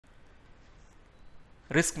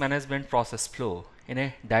risk management process flow in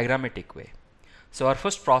a diagrammatic way. So our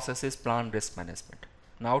first process is plan risk management.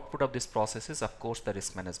 Now output of this process is of course the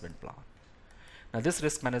risk management plan. Now this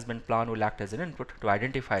risk management plan will act as an input to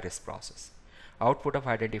identify risk process. Output of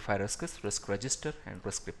identify risk is risk register and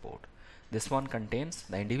risk report. This one contains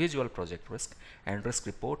the individual project risk, and risk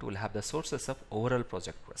report will have the sources of overall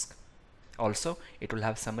project risk. Also, it will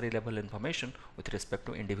have summary level information with respect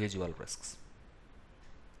to individual risks.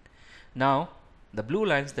 Now, the blue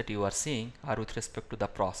lines that you are seeing are with respect to the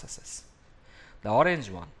processes. The orange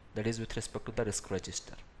one, that is with respect to the risk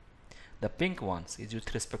register. The pink ones is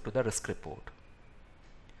with respect to the risk report.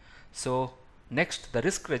 So next, the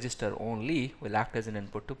risk register only will act as an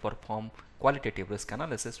input to perform qualitative risk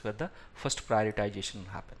analysis, where the first prioritization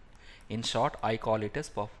will happen. In short, I call it as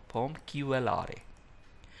perform QLRA.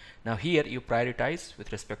 Now here you prioritize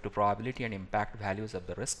with respect to probability and impact values of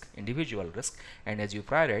the risk, individual risk, and as you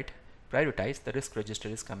prioritize, the risk register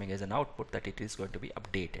is coming as an output that it is going to be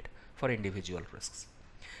updated for individual risks.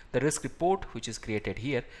 The risk report which is created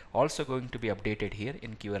here also going to be updated here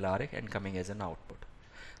in QLRA and coming as an output.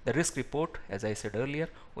 The risk report, as I said earlier,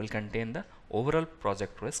 will contain the overall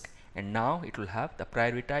project risk, and now it will have the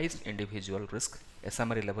prioritized individual risk, a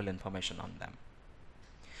summary level information on them.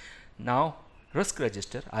 Now risk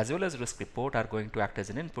register as well as risk report are going to act as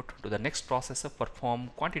an input to the next process of perform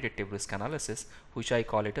quantitative risk analysis, which I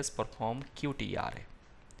call it as perform QTRA.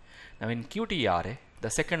 Now in QTRA, the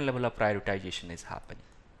second level of prioritization is happening.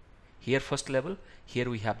 Here first level, here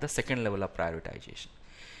we have the second level of prioritization.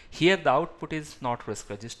 Here the output is not risk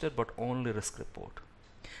register but only risk report.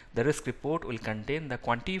 The risk report will contain the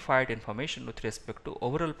quantified information with respect to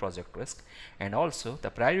overall project risk, and also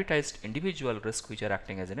the prioritized individual risk which are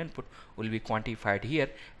acting as an input will be quantified here,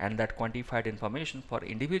 and that quantified information for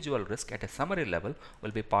individual risk at a summary level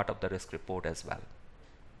will be part of the risk report as well.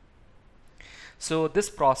 So this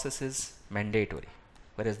process is mandatory,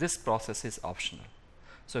 whereas this process is optional.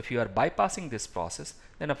 So if you are bypassing this process,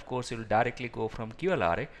 then of course you will directly go from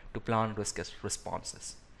QLRA to plan risk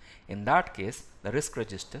responses. In that case, the risk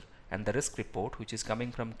register and the risk report which is coming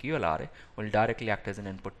from QLRA will directly act as an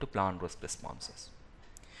input to plan risk responses.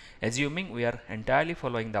 Assuming we are entirely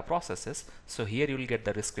following the processes, so here you will get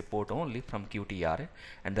the risk report only from QTRA,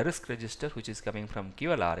 and the risk register which is coming from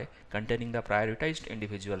QLRA containing the prioritized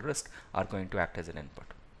individual risk are going to act as an input.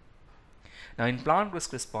 Now in planned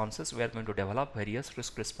risk responses, we are going to develop various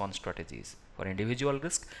risk response strategies for individual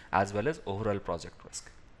risk as well as overall project risk.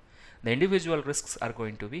 The individual risks are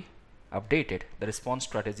going to be updated. The response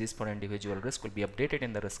strategies for individual risk will be updated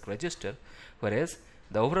in the risk register, whereas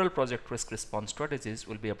the overall project risk response strategies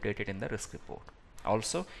will be updated in the risk report.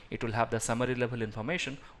 Also, it will have the summary level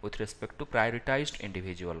information with respect to prioritized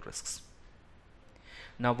individual risks.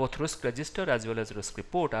 Now both risk register as well as risk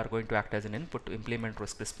report are going to act as an input to implement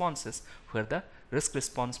risk responses, where the risk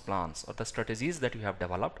response plans or the strategies that you have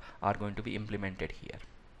developed are going to be implemented here.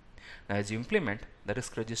 Now as you implement, the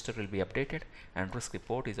risk register will be updated and risk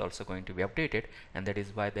report is also going to be updated, and that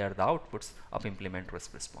is why they are the outputs of implement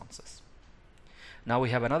risk responses. Now we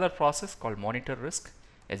have another process called monitor risk.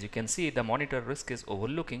 As you can see, the monitor risk is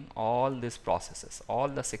overlooking all these processes, all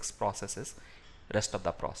the 6 processes, rest of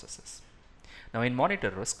the processes. Now in monitor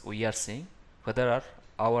risk, we are seeing whether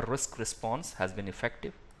our risk response has been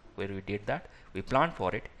effective, where we did that, we planned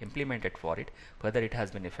for it, implemented for it, whether it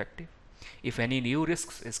has been effective. If any new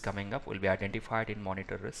risks is coming up, will be identified in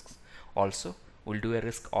monitor risks. Also, we'll do a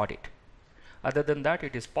risk audit. Other than that,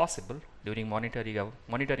 it is possible during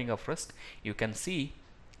monitoring of risk, you can see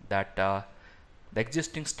that the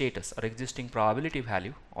existing status or existing probability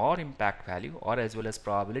value or impact value, or as well as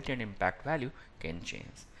probability and impact value, can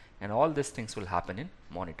change. And all these things will happen in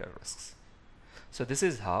monitor risks. So this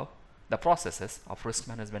is how the processes of risk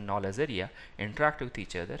management knowledge area interact with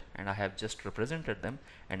each other, and I have just represented them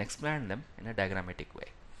and explained them in a diagrammatic way.